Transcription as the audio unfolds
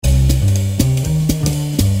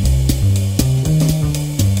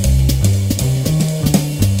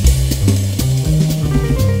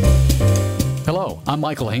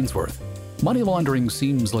Michael Hainsworth. Money laundering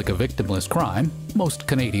seems like a victimless crime. Most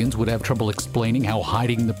Canadians would have trouble explaining how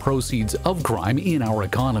hiding the proceeds of crime in our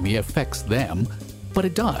economy affects them, but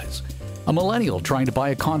it does. A millennial trying to buy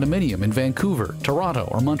a condominium in Vancouver, Toronto,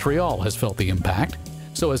 or Montreal has felt the impact.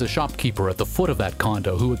 So has a shopkeeper at the foot of that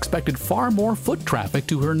condo who expected far more foot traffic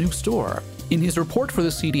to her new store. In his report for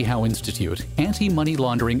the C.D. Howe Institute, anti-money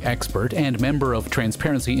laundering expert and member of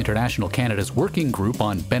Transparency International Canada's working group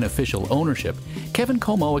on beneficial ownership, Kevin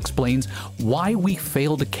Comeau explains why we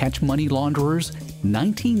fail to catch money launderers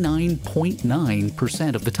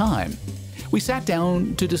 99.9% of the time. We sat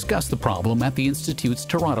down to discuss the problem at the Institute's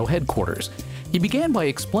Toronto headquarters. He began by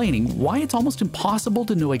explaining why it's almost impossible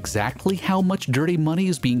to know exactly how much dirty money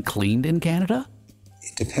is being cleaned in Canada.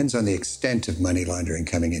 It depends on the extent of money laundering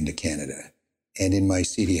coming into Canada. And in my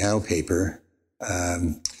C.D. Howe paper,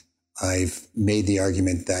 I've made the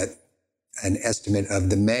argument that an estimate of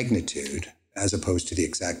the magnitude, as opposed to the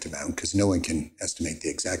exact amount, because no one can estimate the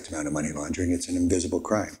exact amount of money laundering, it's an invisible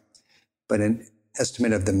crime. But an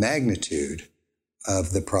estimate of the magnitude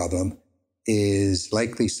of the problem is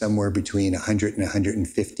likely somewhere between $100 and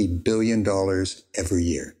 $150 billion every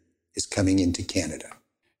year is coming into Canada.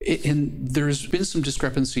 And there's been some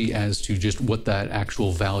discrepancy as to just what that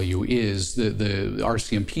actual value is. The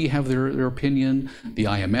RCMP have their opinion, the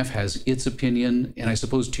IMF has its opinion, and I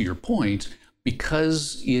suppose to your point,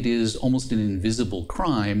 because it is almost an invisible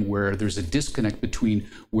crime where there's a disconnect between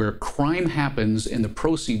where crime happens and the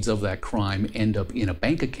proceeds of that crime end up in a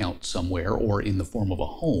bank account somewhere or in the form of a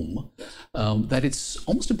home, that it's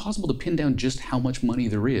almost impossible to pin down just how much money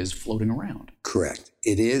there is floating around. Correct.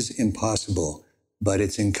 It is impossible, but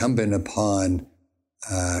it's incumbent upon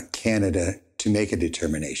Canada to make a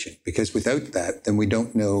determination, because without that, then we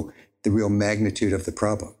don't know the real magnitude of the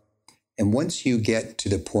problem. And once you get to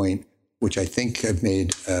the point, which I think I've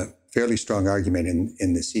made a fairly strong argument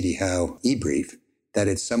in the C.D. Howe e-brief, that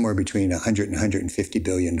it's somewhere between $100 and $150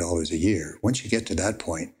 billion a year. Once you get to that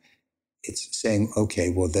point, it's saying,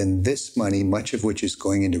 okay, well then this money, much of which is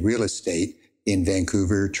going into real estate in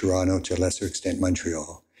Vancouver, Toronto, to a lesser extent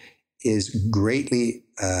Montreal, is greatly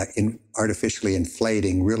artificially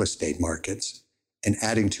inflating real estate markets and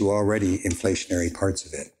adding to already inflationary parts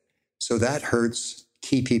of it. So that hurts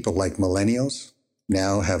key people like millennials,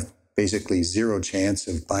 now have basically zero chance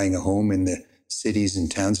of buying a home in the cities and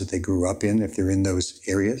towns that they grew up in if they're in those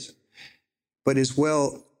areas. But as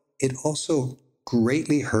well, it also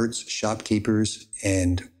greatly hurts shopkeepers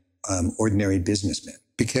and ordinary businessmen,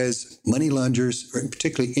 because money launderers, or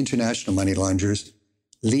particularly international money launderers,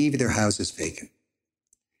 leave their houses vacant.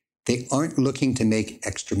 They aren't looking to make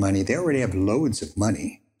extra money. They already have loads of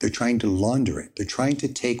money. They're trying to launder it. They're trying to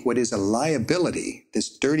take what is a liability, this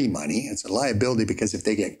dirty money. It's a liability because if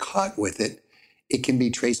they get caught with it, it can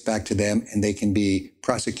be traced back to them and they can be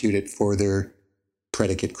prosecuted for their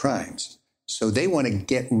predicate crimes. So they want to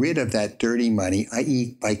get rid of that dirty money,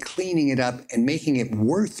 i.e. by cleaning it up and making it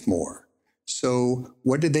worth more. So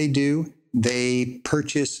what do? They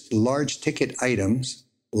purchase large ticket items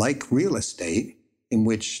like real estate, in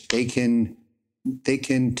which they can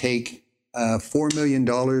take $4 million,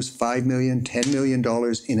 $5 million, $10 million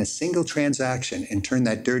in a single transaction and turn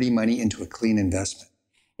that dirty money into a clean investment.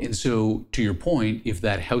 And so, to your point, if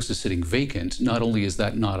that house is sitting vacant, not only is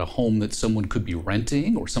that not a home that someone could be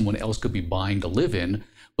renting or someone else could be buying to live in,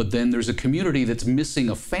 but then there's a community that's missing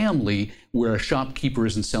a family where a shopkeeper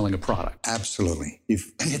isn't selling a product. Absolutely.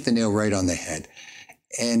 You've hit the nail right on the head.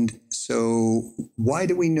 And so why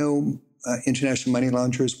do we know international money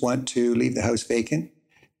launderers want to leave the house vacant?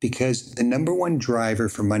 Because the number one driver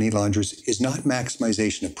for money launderers is not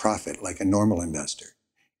maximization of profit like a normal investor.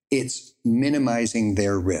 It's minimizing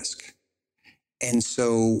their risk. And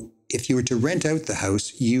so if you were to rent out the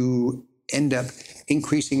house, you end up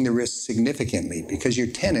increasing the risk significantly because your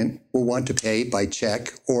tenant will want to pay by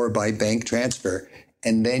check or by bank transfer,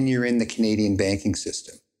 and then you're in the Canadian banking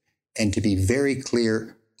system. And to be very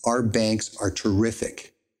clear, our banks are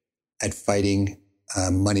terrific at fighting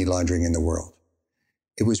money laundering in the world.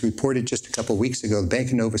 It was reported just a couple of weeks ago, the Bank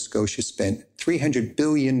of Nova Scotia spent $300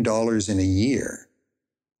 billion in a year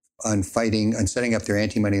on setting up their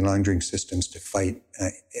anti-money laundering systems to fight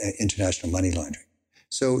international money laundering.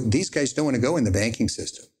 So these guys don't want to go in the banking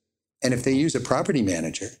system. And if they use a property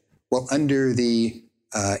manager, well, under the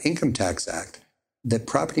Income Tax Act, the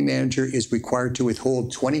property manager is required to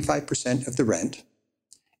withhold 25% of the rent,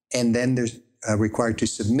 and then they're required to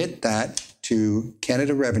submit that to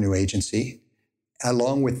Canada Revenue Agency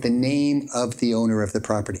along with the name of the owner of the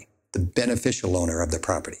property, the beneficial owner of the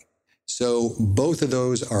property. So both of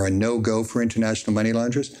those are a no-go for international money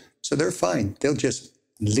launderers. So they're fine. They'll just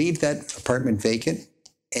leave that apartment vacant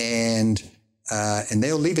and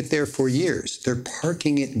they'll leave it there for years. They're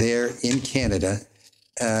parking it there in Canada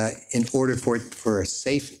in order for a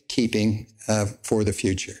safekeeping for the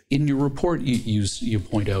future. In your report, you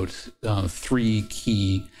point out three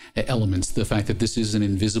key elements. The fact that this is an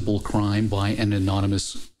invisible crime by an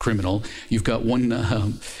anonymous criminal. You've got one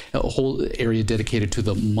a whole area dedicated to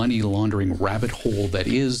the money laundering rabbit hole that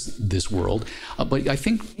is this world. But I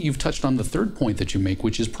think you've touched on the third point that you make,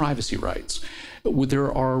 which is privacy rights.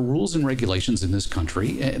 There are rules and regulations in this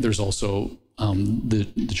country. There's also the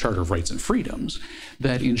Charter of Rights and Freedoms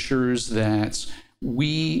that ensures that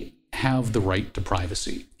we have the right to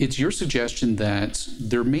privacy. It's your suggestion that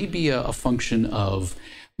there may be a function of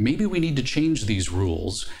maybe we need to change these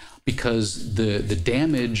rules because the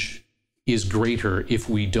damage is greater if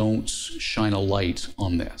we don't shine a light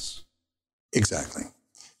on this. Exactly.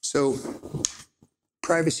 So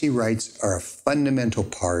privacy rights are a fundamental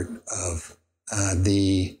part of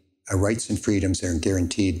the rights and freedoms that are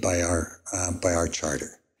guaranteed by our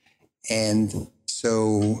charter. And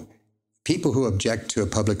so people who object to a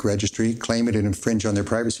public registry claim it infringe on their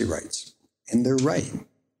privacy rights. And they're right.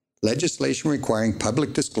 Legislation requiring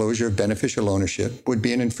public disclosure of beneficial ownership would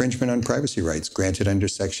be an infringement on privacy rights granted under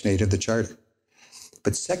Section 8 of the Charter.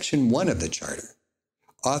 But Section 1 of the Charter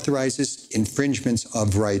authorizes infringements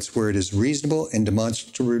of rights where it is reasonable and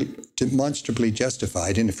demonstrably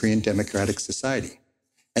justified in a free and democratic society.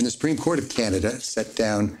 And the Supreme Court of Canada set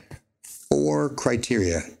down 4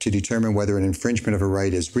 criteria to determine whether an infringement of a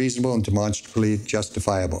right is reasonable and demonstrably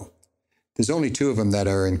justifiable. There's only 2 of them that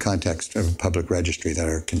are in context of a public registry that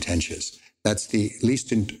are contentious. That's the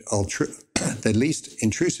least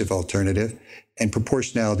intrusive alternative and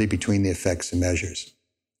proportionality between the effects and measures.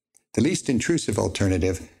 The least intrusive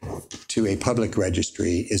alternative to a public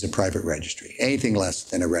registry is a private registry. Anything less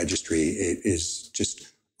than a registry is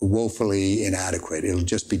just woefully inadequate. It'll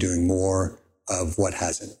just be doing more of what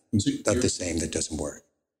hasn't, of the same that doesn't work.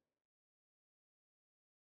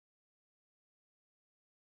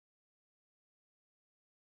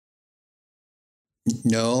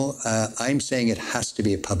 No, I'm saying it has to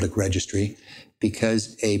be a public registry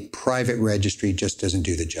because a private registry just doesn't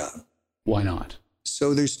do the job. Why not?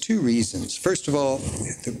 So there's 2 reasons. First of all,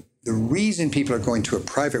 the reason people are going to a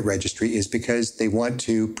private registry is because they want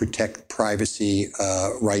to protect privacy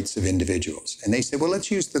rights of individuals. And they say, well,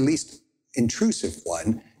 let's use the least intrusive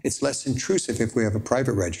one. It's less intrusive if we have a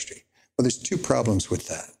private registry. Well, there's 2 problems with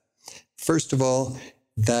that. First of all,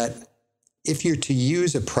 that if you're to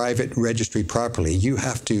use a private registry properly, you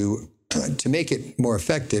have to make it more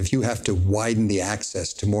effective, you have to widen the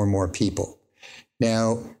access to more and more people.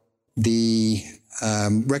 Now, the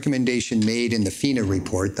recommendation made in the FINA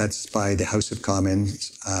report, that's by the House of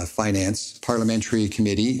Commons Finance Parliamentary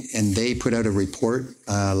Committee, and they put out a report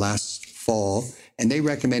last fall, and they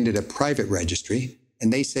recommended a private registry,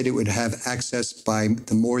 and they said it would have access by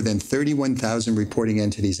the more than 31,000 reporting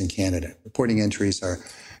entities in Canada. Reporting entities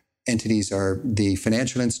are the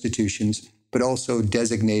financial institutions, but also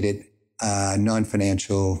designated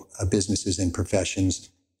non-financial businesses and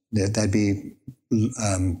professions. That'd be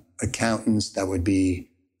accountants, that would be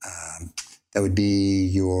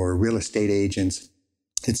your real estate agents,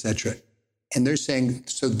 etc. And they're saying,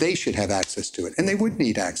 so they should have access to it. And they would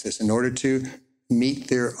need access in order to meet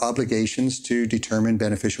their obligations to determine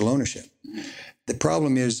beneficial ownership. The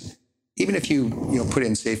problem is, even if you put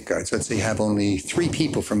in safeguards, let's say you have only 3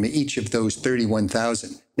 people from each of those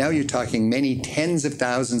 31,000, now you're talking many tens of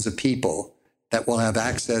thousands of people that will have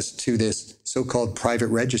access to this so-called private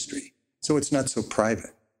registry. So it's not so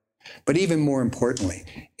private. But even more importantly,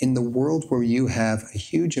 in the world where you have a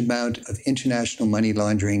huge amount of international money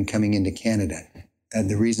laundering coming into Canada, and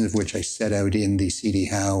the reason of which I set out in the C.D.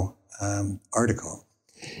 Howe article,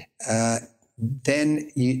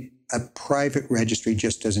 then a private registry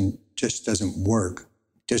just doesn't work,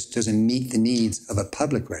 just doesn't meet the needs of a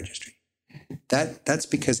public registry. That's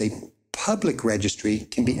because a public registry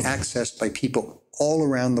can be accessed by people all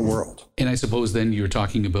around the world. And I suppose then you're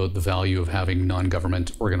talking about the value of having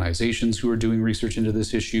non-government organizations who are doing research into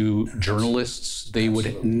this issue, journalists, they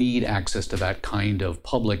would need access to that kind of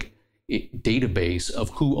public database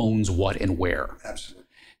of who owns what and where. Absolutely.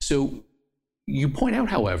 So you point out,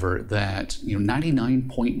 however, that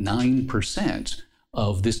 99.9%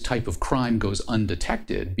 of this type of crime goes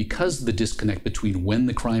undetected because of the disconnect between when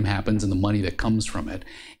the crime happens and the money that comes from it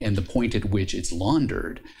and the point at which it's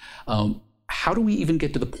laundered. How do we even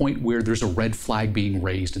get to the point where there's a red flag being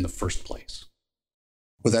raised in the first place?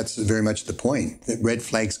 Well, that's very much the point, that red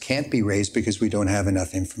flags can't be raised because we don't have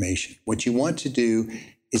enough information. What you want to do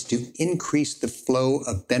is to increase the flow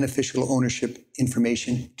of beneficial ownership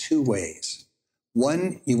information 2 ways.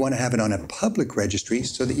 One, you want to have it on a public registry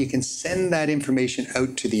so that you can send that information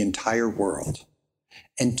out to the entire world.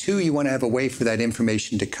 And two, you want to have a way for that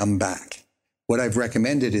information to come back. What I've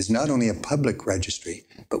recommended is not only a public registry,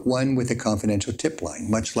 but one with a confidential tip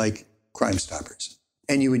line, much like Crime Stoppers.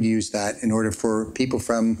 And you would use that in order for people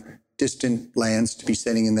from distant lands to be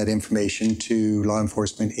sending in that information to law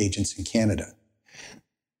enforcement agents in Canada.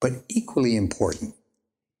 But equally important,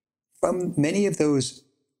 from many of those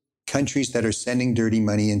countries that are sending dirty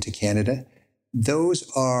money into Canada, those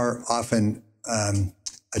are often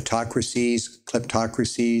autocracies,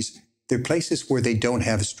 kleptocracies. They're places where they don't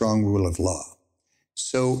have a strong rule of law.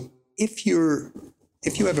 So if you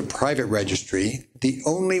have a private registry, the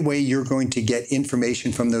only way you're going to get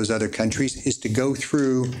information from those other countries is to go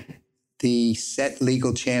through the set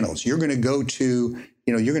legal channels. You're going to go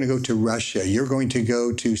to, Russia. You're going to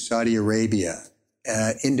go to Saudi Arabia,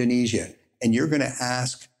 Indonesia, and you're going to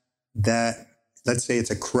ask that, let's say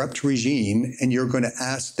it's a corrupt regime, and you're going to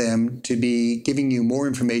ask them to be giving you more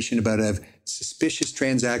information about a suspicious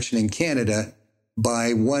transaction in Canada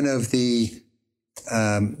by one of the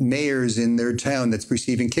mayors in their town that's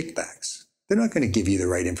receiving kickbacks. They're not going to give you the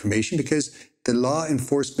right information because the law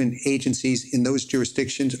enforcement agencies in those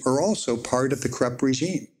jurisdictions are also part of the corrupt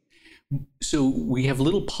regime. So we have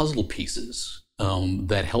little puzzle pieces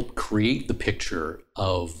that help create the picture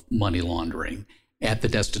of money laundering at the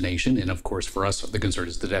destination. And of course, for us, the concern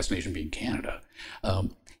is the destination being Canada.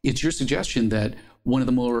 It's your suggestion that one of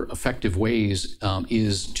the more effective ways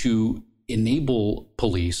is to enable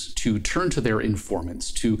police to turn to their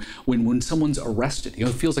informants, to when someone's arrested. It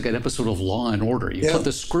feels like an episode of Law and Order. You put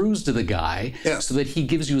the screws to the guy so that he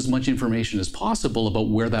gives you as much information as possible about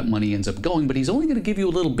where that money ends up going, but he's only going to give you a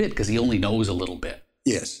little bit because he only knows a little bit.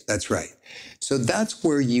 Yes, that's right. So that's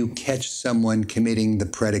where you catch someone committing the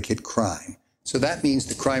predicate crime. So that means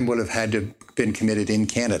the crime would have had to have been committed in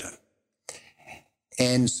Canada.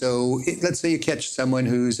 And so let's say you catch someone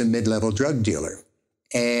who's a mid-level drug dealer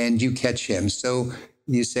and you catch him. So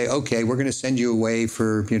you say, okay, we're going to send you away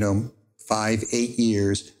for, 5-8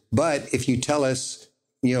 years. But if you tell us,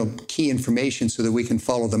 key information so that we can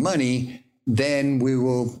follow the money, then we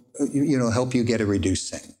will, help you get a reduced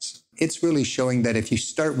sentence. It's really showing that if you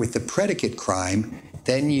start with the predicate crime,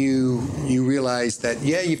 then you realize that,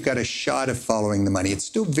 you've got a shot of following the money. It's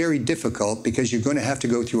still very difficult because you're going to have to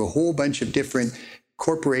go through a whole bunch of different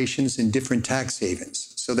corporations and different tax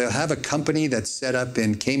havens. So they'll have a company that's set up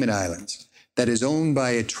in Cayman Islands that is owned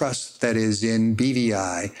by a trust that is in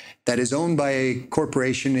BVI, that is owned by a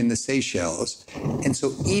corporation in the Seychelles. And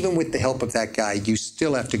so even with the help of that guy, you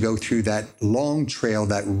still have to go through that long trail,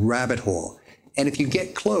 that rabbit hole. And if you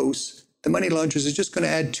get close, the money launderers are just going to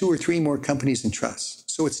add 2 or 3 more companies and trusts.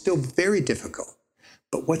 So it's still very difficult.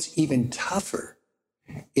 But what's even tougher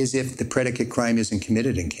is if the predicate crime isn't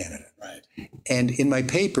committed in Canada. Right. And in my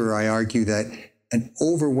paper, I argue that an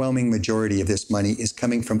overwhelming majority of this money is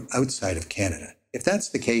coming from outside of Canada. If that's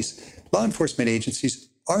the case, law enforcement agencies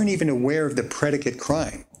aren't even aware of the predicate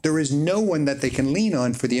crime. There is no one that they can lean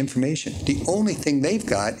on for the information. The only thing they've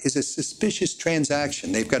got is a suspicious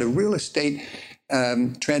transaction. They've got a real estate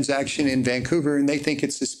transaction in Vancouver, and they think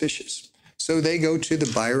it's suspicious. So they go to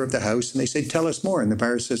the buyer of the house and they say, tell us more. And the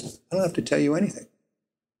buyer says, I don't have to tell you anything.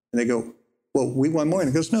 And they go, well, we want more. And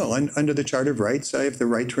he goes, no, under the Charter of Rights, I have the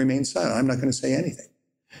right to remain silent. I'm not going to say anything.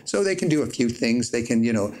 So they can do a few things. They can,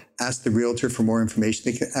 ask the realtor for more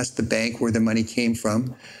information. They can ask the bank where the money came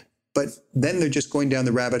from. But then they're just going down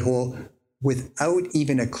the rabbit hole without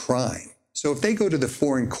even a crime. So if they go to the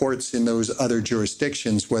foreign courts in those other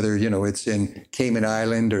jurisdictions, whether, it's in Cayman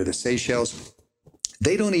Island or the Seychelles,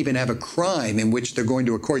 they don't even have a crime in which they're going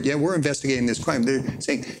to a court. Yeah, we're investigating this crime. They're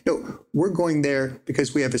saying, no, we're going there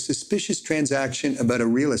because we have a suspicious transaction about a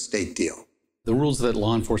real estate deal. The rules that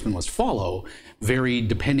law enforcement must follow vary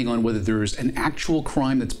depending on whether there's an actual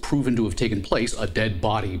crime that's proven to have taken place, a dead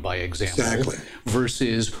body, by example, exactly,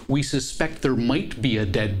 versus we suspect there might be a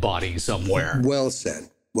dead body somewhere. Well said.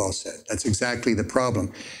 Well said. That's exactly the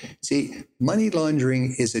problem. See, money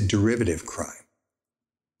laundering is a derivative crime.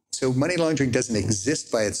 So money laundering doesn't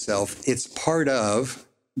exist by itself. It's part of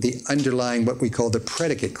the underlying, what we call the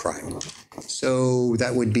predicate crime. So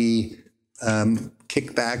that would be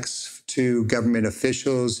kickbacks to government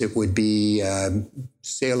officials. It would be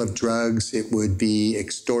sale of drugs. It would be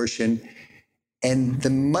extortion. And the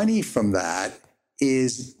money from that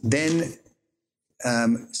is then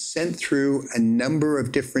sent through a number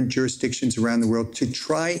of different jurisdictions around the world to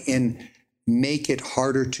try and make it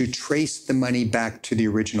harder to trace the money back to the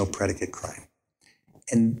original predicate crime.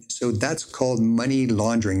 And so that's called money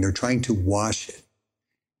laundering. They're trying to wash it.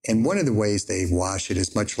 And one of the ways they wash it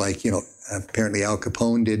is much like, apparently Al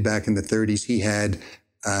Capone did back in the 30s. He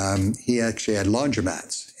actually had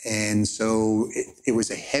laundromats. And so it was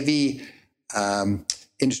a heavy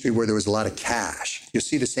industry where there was a lot of cash. You'll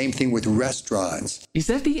see the same thing with restaurants. Is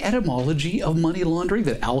that the etymology of money laundering,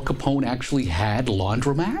 that Al Capone actually had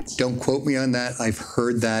laundromats? Don't quote me on that. I've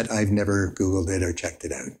heard that. I've never Googled it or checked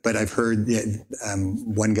it out. But I've heard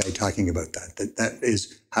one guy talking about that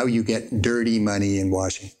is how you get dirty money in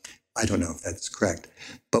washing. I don't know if that's correct.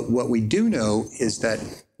 But what we do know is that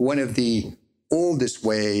one of the oldest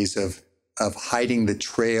ways of hiding the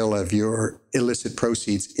trail of your illicit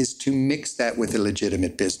proceeds is to mix that with a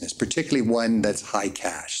legitimate business, particularly one that's high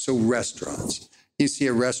cash. So restaurants. You see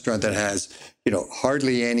a restaurant that has,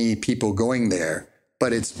 hardly any people going there,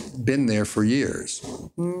 but it's been there for years.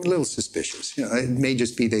 A little suspicious. It may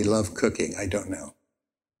just be they love cooking. I don't know.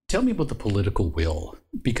 Tell me about the political will,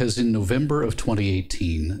 because in November of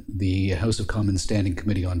 2018, the House of Commons Standing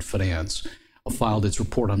Committee on Finance filed its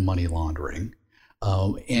report on money laundering.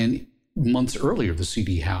 And months earlier, the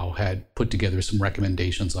CD Howe had put together some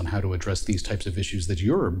recommendations on how to address these types of issues that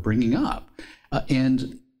you're bringing up.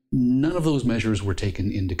 And none of those measures were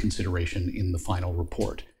taken into consideration in the final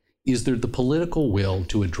report. Is there the political will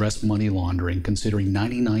to address money laundering, considering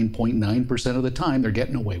 99.9% of the time they're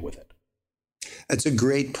getting away with it? That's a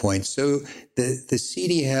great point. So the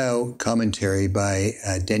CD Howe commentary by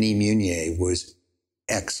Denis Meunier was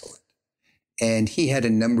excellent. And he had a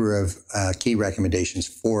number of key recommendations,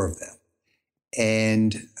 4 of them.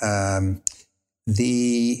 And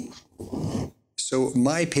so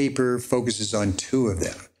my paper focuses on 2 of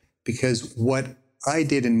them, because what I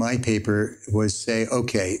did in my paper was say,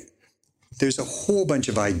 okay, there's a whole bunch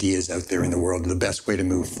of ideas out there in the world of the best way to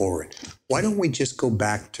move forward. Why don't we just go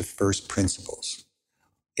back to first principles?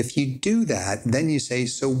 If you do that, then you say,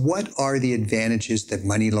 so what are the advantages that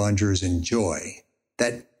money launderers enjoy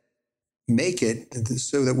that make it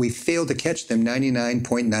so that we fail to catch them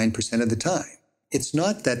 99.9% of the time? It's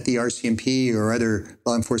not that the RCMP or other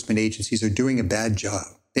law enforcement agencies are doing a bad job.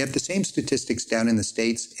 They have the same statistics down in the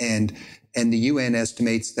States, and the UN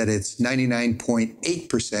estimates that it's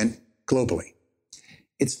 99.8% globally.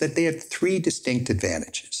 It's that they have 3 distinct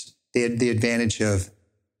advantages. They have the advantage of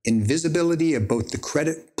invisibility of both the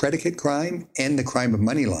predicate crime and the crime of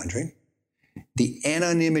money laundering, the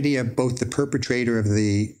anonymity of both the perpetrator of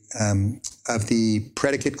the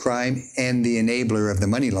predicate crime and the enabler of the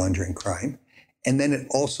money laundering crime, and then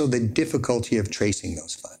also the difficulty of tracing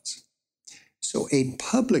those funds. So a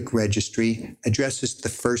public registry addresses the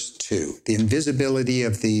first 2, the invisibility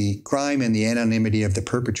of the crime and the anonymity of the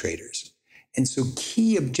perpetrators. And so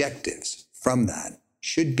key objectives from that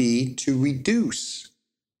should be to reduce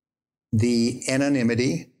the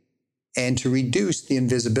anonymity and to reduce the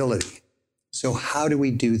invisibility. So how do we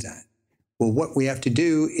do that? Well, what we have to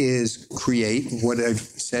do is create what I've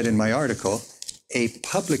said in my article, a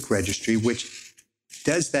public registry, which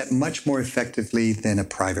does that much more effectively than a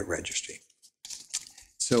private registry.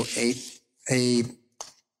 So a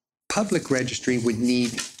public registry would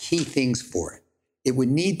need key things for it. It would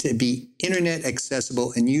need to be internet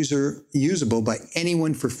accessible and usable by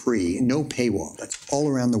anyone for free, no paywall. That's all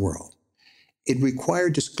around the world. It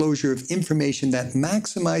required disclosure of information that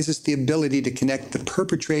maximizes the ability to connect the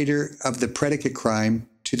perpetrator of the predicate crime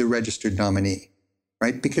to the registered nominee,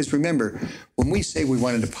 right? Because remember, when we say we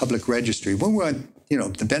wanted a public registry, when we want,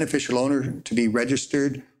 the beneficial owner to be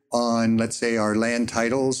registered on, let's say, our land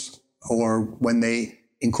titles, or when they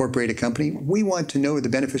incorporate a company, we want to know who the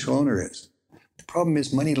beneficial owner is. The problem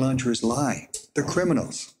is money launderers lie. They're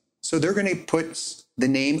criminals. So they're going to put the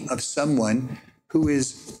name of someone who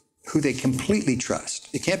they completely trust.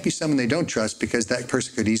 It can't be someone they don't trust, because that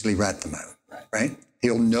person could easily rat them out, right?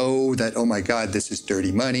 He'll know that, oh my God, this is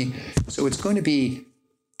dirty money. So it's going to be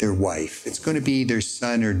their wife. It's going to be their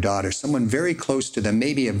son or daughter, someone very close to them,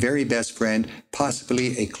 maybe a very best friend,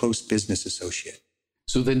 possibly a close business associate.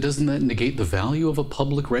 So then doesn't that negate the value of a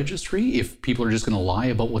public registry if people are just going to lie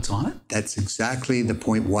about what's on it? That's exactly the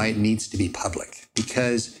point why it needs to be public,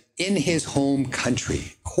 because in his home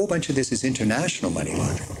country, a whole bunch of this is international money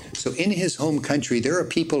laundering. So in his home country, there are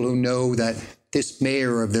people who know that this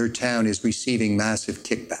mayor of their town is receiving massive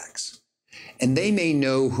kickbacks. And they may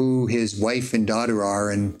know who his wife and daughter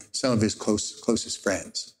are and some of his closest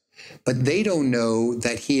friends. But they don't know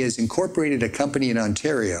that he has incorporated a company in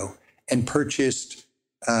Ontario and purchased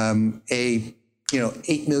a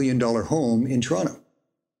 $8 million home in Toronto.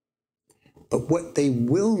 But what they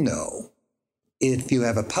will know, if you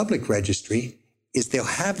have a public registry, is they'll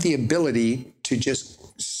have the ability to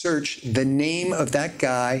just search the name of that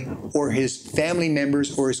guy or his family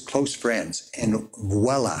members or his close friends, and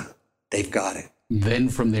voila, they've got it. Then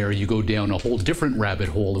from there, you go down a whole different rabbit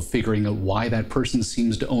hole of figuring out why that person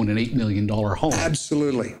seems to own an $8 million home.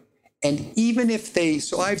 Absolutely. And even if they,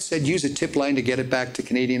 so I've said use a tip line to get it back to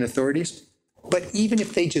Canadian authorities, but even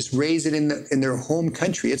if they just raise it in their home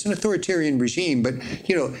country, it's an authoritarian regime, but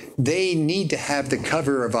they need to have the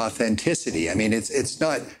cover of authenticity. I mean, it's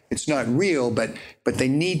not real, but they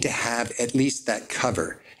need to have at least that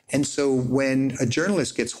cover. And so when a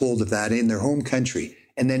journalist gets hold of that in their home country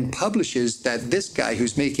and then publishes that this guy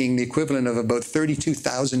who's making the equivalent of about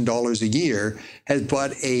 $32,000 a year has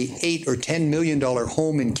bought a $8 or $10 million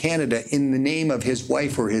home in Canada in the name of his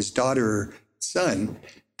wife or his daughter or son,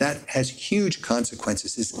 that has huge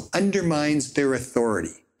consequences. This undermines their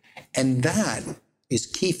authority. And that is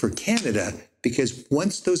key for Canada, because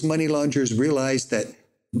once those money launderers realize that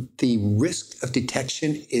the risk of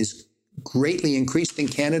detection is greatly increased in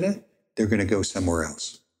Canada, they're going to go somewhere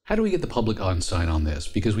else. How do we get the public on side on this?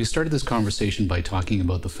 Because we started this conversation by talking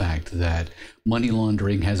about the fact that money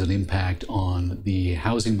laundering has an impact on the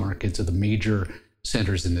housing markets of the major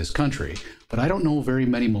centers in this country. But I don't know very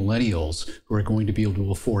many millennials who are going to be able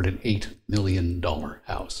to afford an $8 million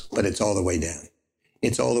house. But it's all the way down.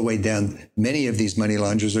 It's all the way down. Many of these money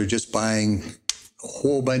launderers are just buying a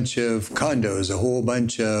whole bunch of condos, a whole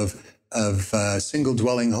bunch of single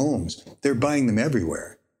dwelling homes. They're buying them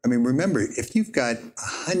everywhere. I mean, remember, if you've got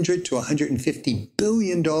 $100 to $150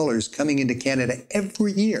 billion coming into Canada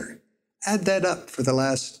every year, add that up for the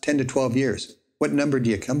last 10 to 12 years. What number do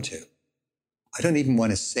you come to? I don't even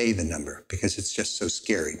want to say the number because it's just so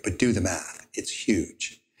scary, but do the math. It's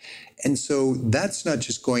huge. And so that's not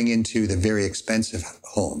just going into the very expensive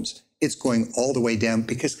homes. It's going all the way down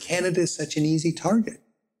because Canada is such an easy target.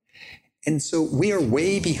 And so we are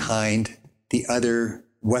way behind the other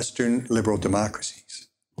Western liberal democracies.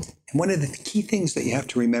 And one of the key things that you have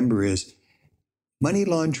to remember is money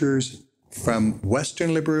launderers from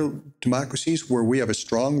Western liberal democracies where we have a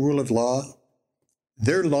strong rule of law,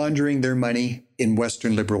 they're laundering their money in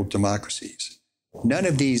Western liberal democracies. None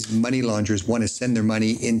of these money launderers want to send their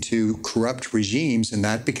money into corrupt regimes and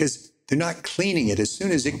that because they're not cleaning it. As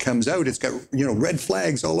soon as it comes out, it's got red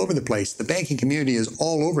flags all over the place. The banking community is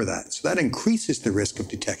all over that. So that increases the risk of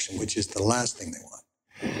detection, which is the last thing they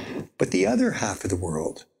want. But the other half of the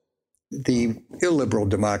world, the illiberal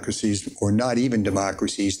democracies, or not even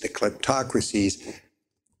democracies, the kleptocracies,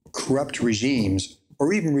 corrupt regimes,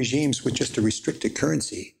 or even regimes with just a restricted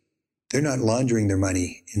currency, they're not laundering their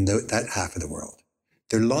money in that half of the world.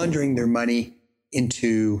 They're laundering their money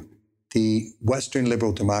into the Western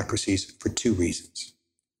liberal democracies for two reasons.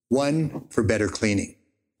 One, for better cleaning.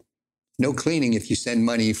 No cleaning if you send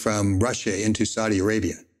money from Russia into Saudi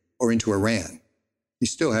Arabia or into Iran. You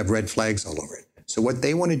still have red flags all over it. So what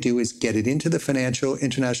they want to do is get it into the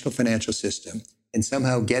international financial system and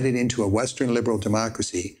somehow get it into a Western liberal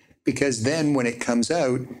democracy, because then when it comes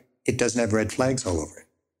out, it doesn't have red flags all over it.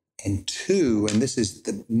 And two, and this is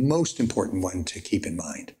the most important one to keep in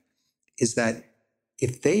mind, is that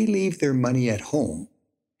if they leave their money at home,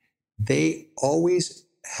 they always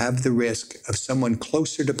have the risk of someone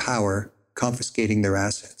closer to power confiscating their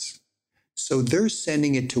assets. So they're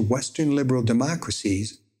sending it to Western liberal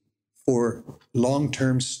democracies for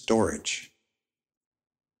long-term storage.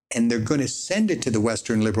 And they're going to send it to the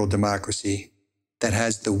Western liberal democracy that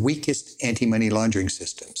has the weakest anti-money laundering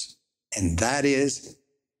systems. And that is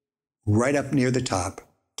right up near the top,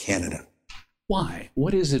 Canada. Why?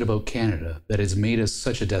 What is it about Canada that has made us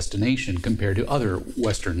such a destination compared to other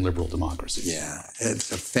Western liberal democracies? Yeah,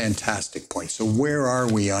 it's a fantastic point. So where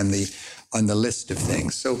are we on the list of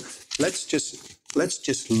things? So let's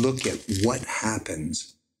just look at what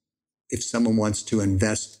happens if someone wants to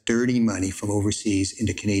invest dirty money from overseas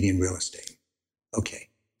into Canadian real estate. Okay,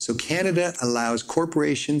 so Canada allows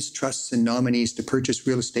corporations, trusts, and nominees to purchase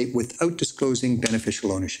real estate without disclosing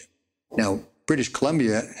beneficial ownership. Now, British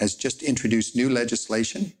Columbia has just introduced new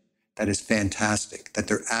legislation that is fantastic, that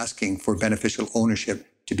they're asking for beneficial ownership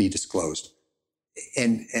to be disclosed.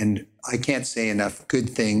 And I can't say enough good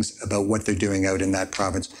things about what they're doing out in that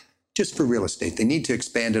province, just for real estate. They need to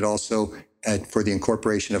expand it also for the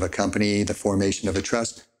incorporation of a company, the formation of a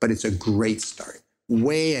trust, but it's a great start.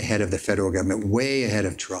 Way ahead of the federal government, way ahead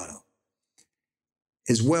of Toronto.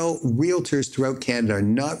 As well, realtors throughout Canada are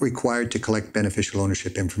not required to collect beneficial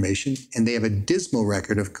ownership information, and they have a dismal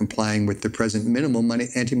record of complying with the present minimal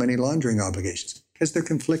anti-money laundering obligations because they're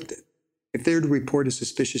conflicted. If they're to report a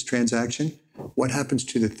suspicious transaction, what happens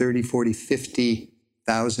to the $30,000, $40,000,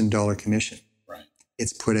 $50,000 commission? Right.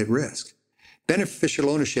 It's put at risk. Beneficial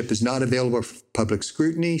ownership is not available for public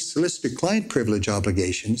scrutiny. Solicitor-client privilege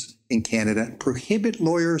obligations in Canada prohibit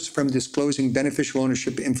lawyers from disclosing beneficial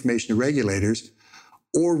ownership information to regulators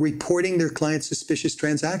or reporting their clients' suspicious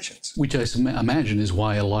transactions. Which I imagine is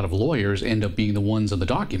why a lot of lawyers end up being the ones on the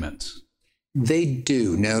documents. They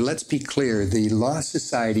do. Now, let's be clear. The law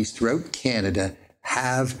societies throughout Canada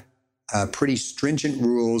have pretty stringent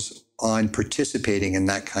rules on participating in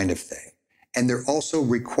that kind of thing. And they're also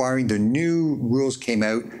requiring, the new rules came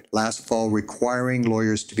out last fall requiring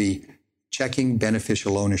lawyers to be checking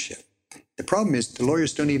beneficial ownership. The problem is the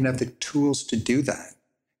lawyers don't even have the tools to do that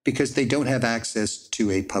because they don't have access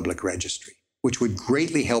to a public registry, which would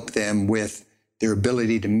greatly help them with their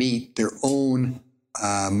ability to meet their own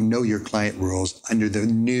know your client rules under the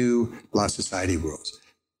new law society rules.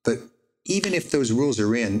 But even if those rules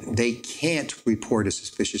are in, they can't report a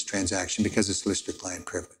suspicious transaction because of solicitor-client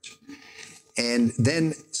privilege. And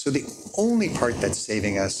then, so the only part that's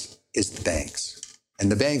saving us is the banks.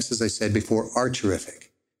 And the banks, as I said before, are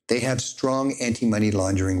terrific. They have strong anti-money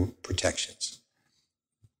laundering protections.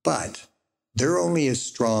 But they're only as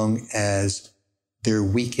strong as their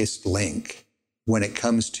weakest link when it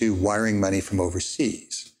comes to wiring money from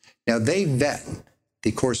overseas. Now, they vet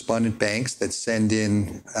the correspondent banks that send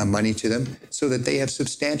in money to them so that they have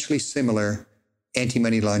substantially similar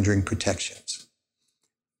anti-money laundering protections.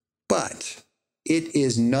 But it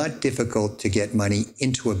is not difficult to get money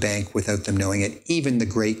into a bank without them knowing it, even the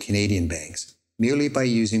great Canadian banks, merely by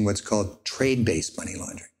using what's called trade-based money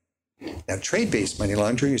laundering. Now, trade-based money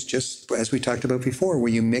laundering is just, as we talked about before,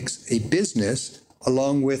 where you mix a business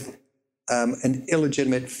along with an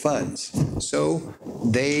illegitimate funds. So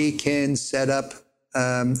they can set up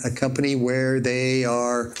a company where they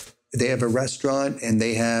have a restaurant and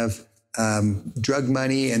they have drug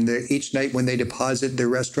money, and each night when they deposit their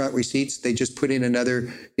restaurant receipts, they just put in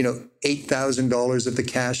another, $8,000 of the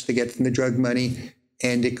cash they get from the drug money,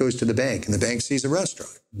 and it goes to the bank, and the bank sees a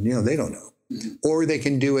restaurant. They don't know. Mm-hmm. Or they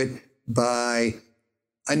can do it by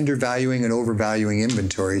undervaluing and overvaluing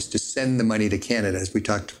inventories to send the money to Canada, as we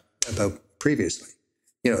talked about previously.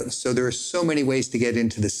 So there are so many ways to get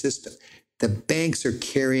into the system. The banks are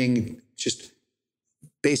carrying just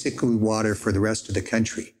basically water for the rest of the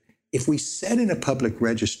country. If we set in a public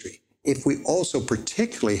registry, if we also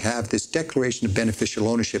particularly have this declaration of beneficial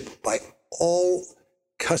ownership by all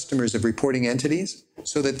customers of reporting entities,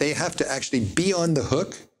 so that they have to actually be on the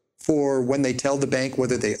hook for when they tell the bank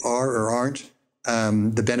whether they are or aren't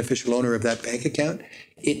the beneficial owner of that bank account,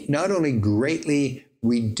 it not only greatly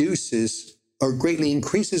reduces or greatly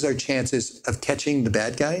increases our chances of catching the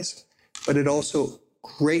bad guys, but it also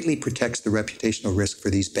greatly protects the reputational risk for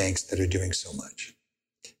these banks that are doing so much.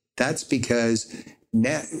 That's because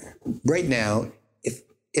right now,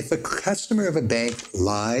 if a customer of a bank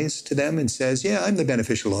lies to them and says, yeah, I'm the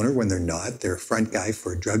beneficial owner, when they're not, they're a front guy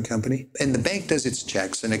for a drug company, and the bank does its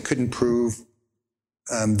checks and it couldn't prove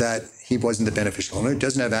that he wasn't the beneficial owner,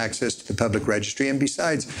 doesn't have access to the public registry, and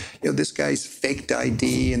besides, this guy's faked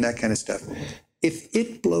ID and that kind of stuff. If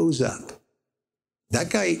it blows up,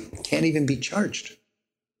 that guy can't even be charged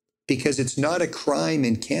because it's not a crime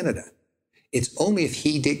in Canada. It's only if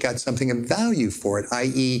he got something of value for it,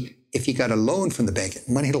 i.e., if he got a loan from the bank.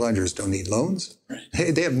 Money launderers don't need loans.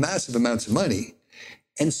 Right. They have massive amounts of money.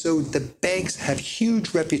 And so the banks have huge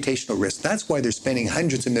reputational risk. That's why they're spending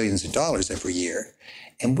hundreds of millions of dollars every year.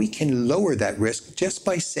 And we can lower that risk just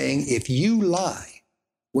by saying, if you lie,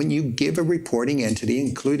 when you give a reporting entity,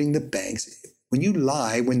 including the banks, when you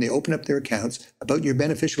lie, when they open up their accounts about your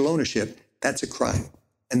beneficial ownership, that's a crime.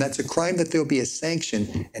 And that's a crime that there'll be a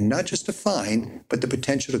sanction, and not just a fine, but the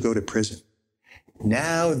potential to go to prison.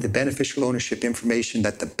 Now the beneficial ownership information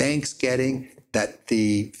that the bank's getting, that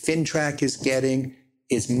the FINTRAC is getting,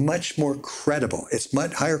 is much more credible. It's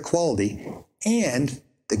much higher quality. And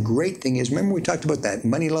the great thing is, remember we talked about that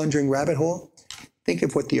money laundering rabbit hole? Think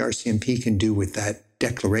of what the RCMP can do with that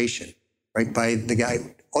declaration, right? By the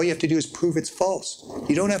guy, all you have to do is prove it's false.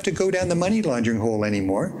 You don't have to go down the money laundering hole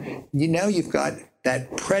anymore. Now you've got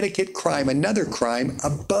that predicate crime, another crime,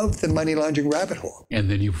 above the money laundering rabbit hole.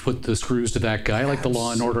 And then you put the screws to that guy, like the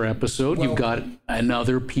Law and Order episode. Well, you've got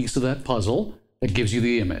another piece of that puzzle that gives you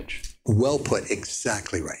the image. Well put.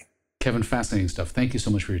 Exactly right. Kevin, fascinating stuff. Thank you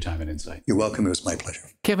so much for your time and insight. You're welcome. It was my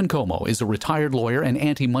pleasure. Kevin Comeau is a retired lawyer and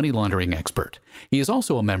anti-money laundering expert. He is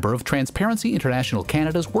also a member of Transparency International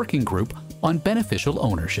Canada's working group on beneficial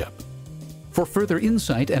ownership. For further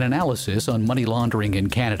insight and analysis on money laundering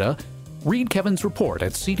in Canada, read Kevin's report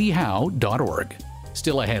at cdhow.org.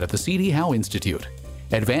 Still ahead at the C.D. Howe Institute,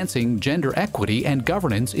 Advancing Gender Equity and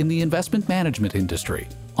Governance in the Investment Management Industry.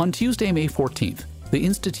 On Tuesday, May 14th, the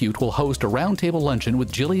Institute will host a roundtable luncheon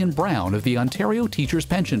with Gillian Brown of the Ontario Teachers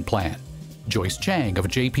Pension Plan, Joyce Chang of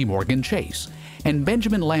JP Morgan Chase, and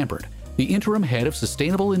Benjamin Lambert, the interim head of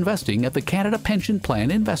sustainable investing at the Canada Pension Plan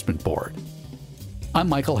Investment Board. I'm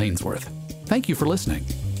Michael Hainsworth. Thank you for listening.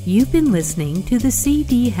 You've been listening to the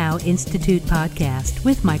C.D. Howe Institute podcast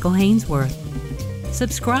with Michael Hainsworth.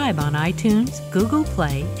 Subscribe on iTunes, Google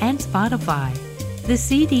Play, and Spotify. The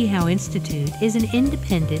C.D. Howe Institute is an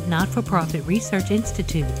independent, not-for-profit research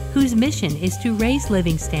institute whose mission is to raise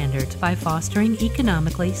living standards by fostering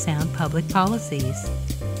economically sound public policies.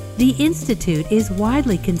 The Institute is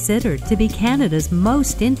widely considered to be Canada's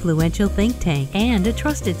most influential think tank and a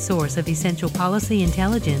trusted source of essential policy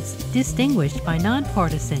intelligence, distinguished by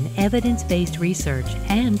nonpartisan, evidence-based research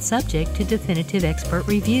and subject to definitive expert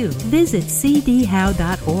review. Visit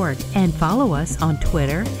cdhowe.org and follow us on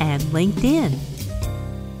Twitter and LinkedIn.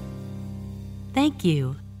 Thank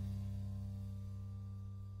you.